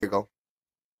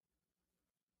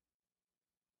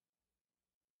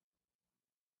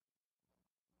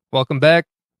Welcome back.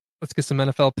 Let's get some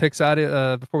NFL picks out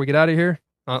of before we get out of here.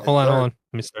 Yes, hold on. sir.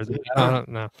 Let me start.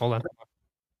 No, hold on.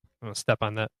 I'm gonna step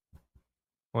on that.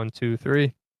 1, 2,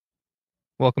 3.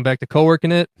 Welcome back to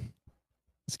co-working it.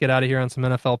 Let's get out of here on some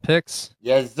NFL picks.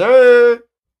 Yes, sir.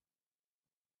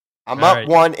 I'm All up right.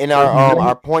 one in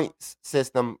our points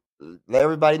system. Let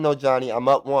everybody know, Johnny. I'm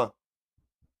up one.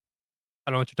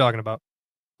 I don't know what you're talking about.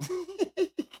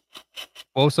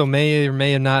 WSO may or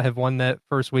may not have won that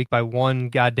first week by one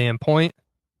goddamn point,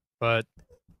 but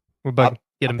we're about to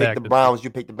get him back. The Browns. You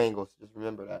picked the Bengals. Just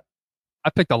remember that. I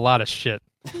picked a lot of shit.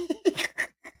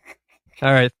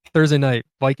 All right, Thursday night,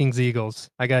 Vikings Eagles.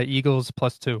 I got Eagles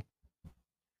 +2.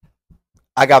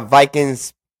 I got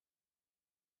Vikings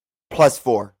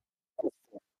 +4. All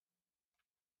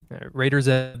right, Raiders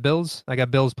at Bills. I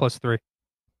got Bills +3.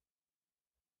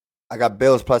 I got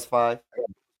Bills +5.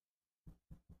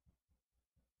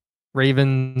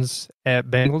 Ravens at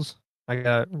Bengals. I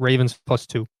got Ravens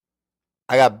 +2.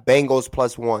 I got Bengals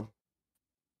 +1.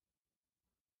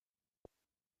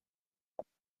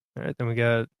 All right, then we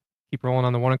got keep rolling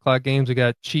on the 1:00 games. We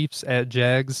got Chiefs at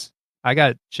Jags. I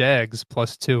got Jags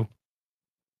 +2.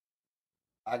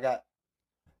 I got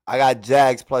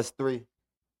Jags +3.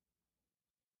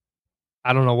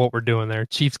 I don't know what we're doing there.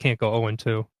 Chiefs can't go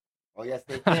 0-2. Oh yes,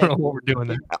 they I can. don't know what we're doing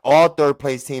there. All third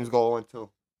place teams go 0-2.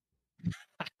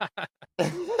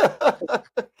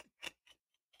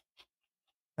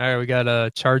 All right, we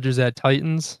got Chargers at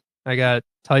Titans. I got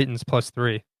Titans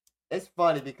 +3. It's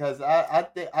funny because I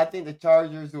think the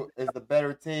Chargers is the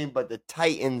better team, but the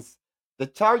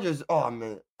Chargers. Oh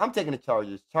man, I'm taking the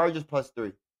Chargers. Chargers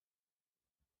 +3.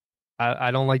 I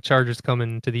don't like Chargers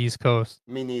coming to the East Coast.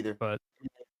 Me neither. But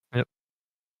yep.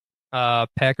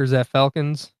 Packers at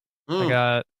Falcons.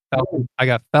 I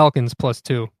got Falcons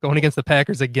 +2 going against the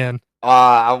Packers again.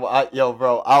 Yo,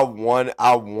 bro,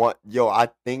 I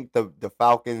think the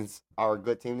Falcons are a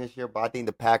good team this year, but I think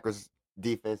the Packers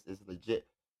defense is legit.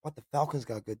 What, the Falcons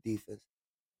got good defense?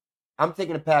 I'm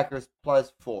taking the Packers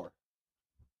 +4.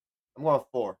 I'm going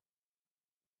 4.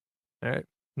 All right.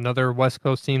 Another West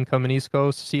Coast team coming East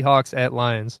Coast. Seahawks at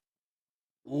Lions.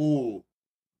 Ooh.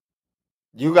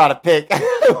 You got to pick.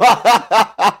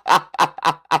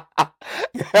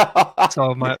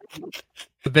 So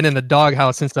I've been in the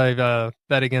doghouse since I've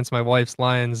bet against my wife's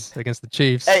Lions against the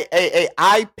Chiefs. Hey,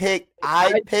 I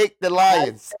picked the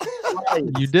Lions.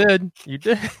 You did.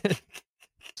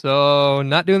 So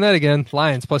not doing that again.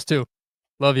 Lions +2.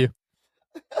 Love you.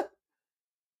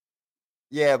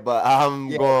 Yeah, but I'm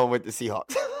going with the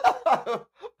Seahawks.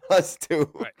 +2.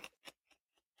 Right.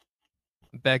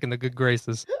 Back in the good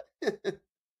graces.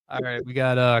 All right, we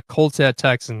got Colts at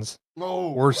Texans.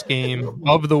 Worst game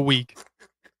of the week.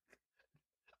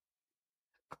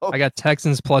 I got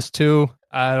Texans +2.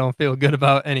 I don't feel good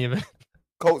about any of it.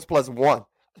 Colts +1.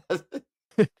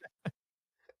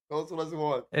 Colts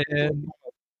 +1. And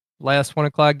last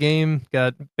 1:00 game,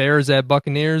 got Bears at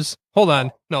Buccaneers. Hold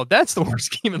on. No, that's the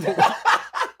worst game in the week.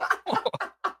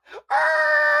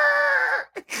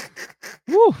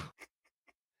 Woo.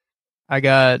 I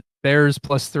got Bears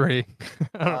 +3.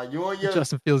 You and your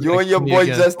Justin Fields. You and your boy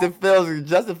again. Justin Fields.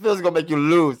 Justin Fields is gonna make you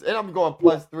lose, and I'm going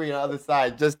 +3 on the other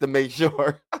side just to make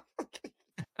sure.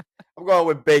 I'm going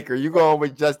with Baker. You going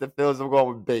with Justin Fields? I'm going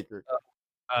with Baker.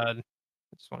 I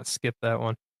just want to skip that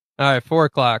one. All right,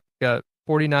 4:00. Got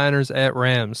 49ers at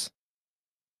Rams.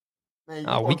 Man,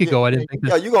 a week ago, I didn't think.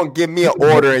 Yo, you gonna give me an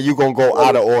order and you gonna go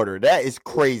out of order? That is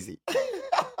crazy.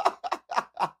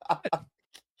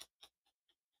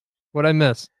 What'd I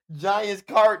miss? Giants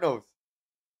Cardinals.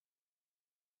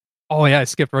 Oh yeah, I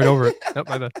skipped right over it. Yep,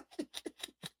 my bad.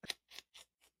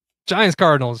 Giants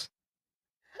Cardinals.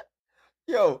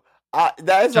 Yo,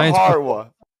 that is Giants a hard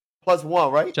one.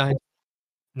 +1, right? Giants.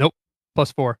 Nope.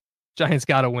 +4. Giants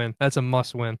gotta win. That's a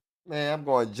must win. Man, I'm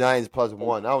going Giants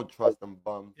 +1. I don't trust them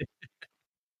bums.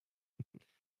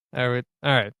 All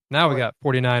right. Now we got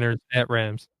 49ers at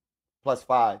Rams.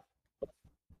 +5.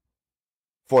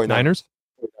 49ers.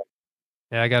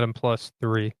 Yeah, I got them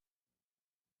 +3.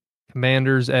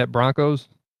 Commanders at Broncos.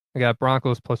 I got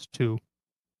Broncos +2.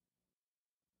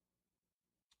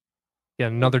 Yeah,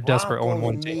 another desperate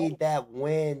 0-1 team. Need that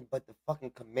win, but the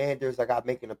fucking Commanders I got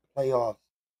making the playoffs.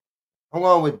 I'm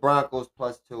going with Broncos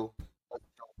 +2.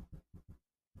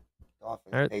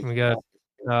 Dolphins, all right, we got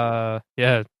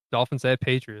Dolphins at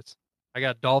Patriots. I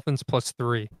got Dolphins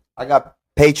 +3. I got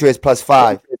Patriots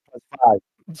 +5.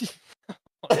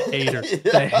 Hater.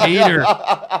 The hater.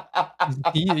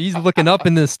 He's looking up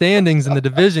in the standings in the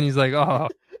division. He's like, oh,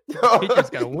 Patriots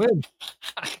got to win.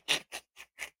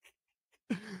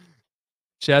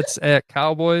 Jets at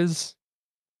Cowboys.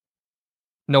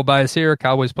 No bias here.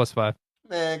 Cowboys +5.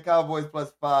 Man, Cowboys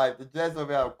 +5. The Jets don't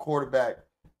even have a quarterback.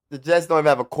 The Jets don't even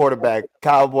have a quarterback.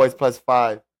 Cowboys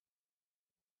 +5.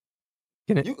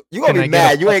 Can You gonna be I get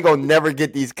mad. a? You ain't gonna never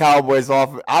get these Cowboys off.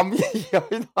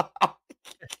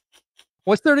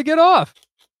 What's there to get off?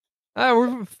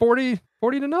 We're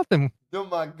 40-0. They're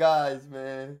my guys,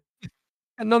 man.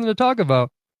 Got nothing to talk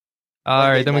about. All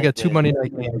Monday right, then we night got two game. Monday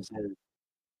night games.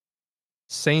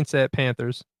 Saints at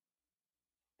Panthers.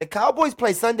 The Cowboys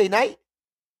play Sunday night?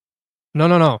 No.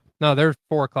 They're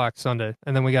 4:00 Sunday,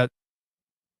 and then we got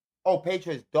Oh,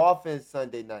 Patriots Dolphins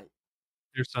Sunday night.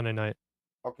 your Sunday night.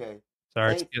 Okay.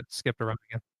 Sorry, Saints, skipped around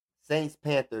again. Saints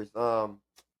Panthers. I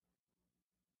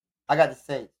got the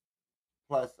Saints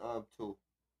 +2.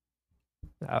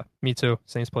 Me too.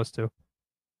 Saints +2.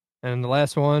 And the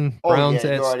last one, Oh Browns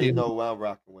yeah, at you already Steelers. know what I'm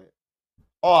rocking with.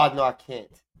 Oh no, I can't.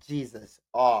 Jesus.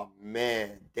 Oh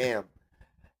man, damn.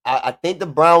 I think the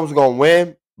Browns are gonna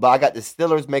win, but I got the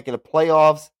Steelers making the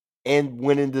playoffs and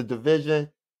winning the division.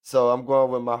 So I'm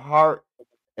going with my heart,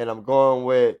 and I'm going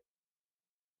with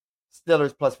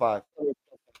Steelers +5.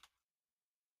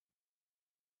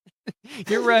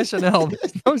 Your rationale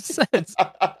makes no sense.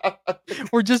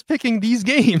 We're just picking these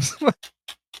games.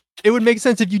 It would make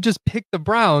sense if you just pick the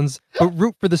Browns, but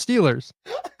root for the Steelers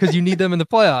because you need them in the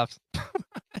playoffs.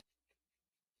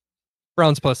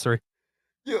 Browns +3.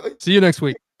 See you next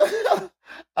week.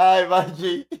 All right, my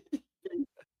G.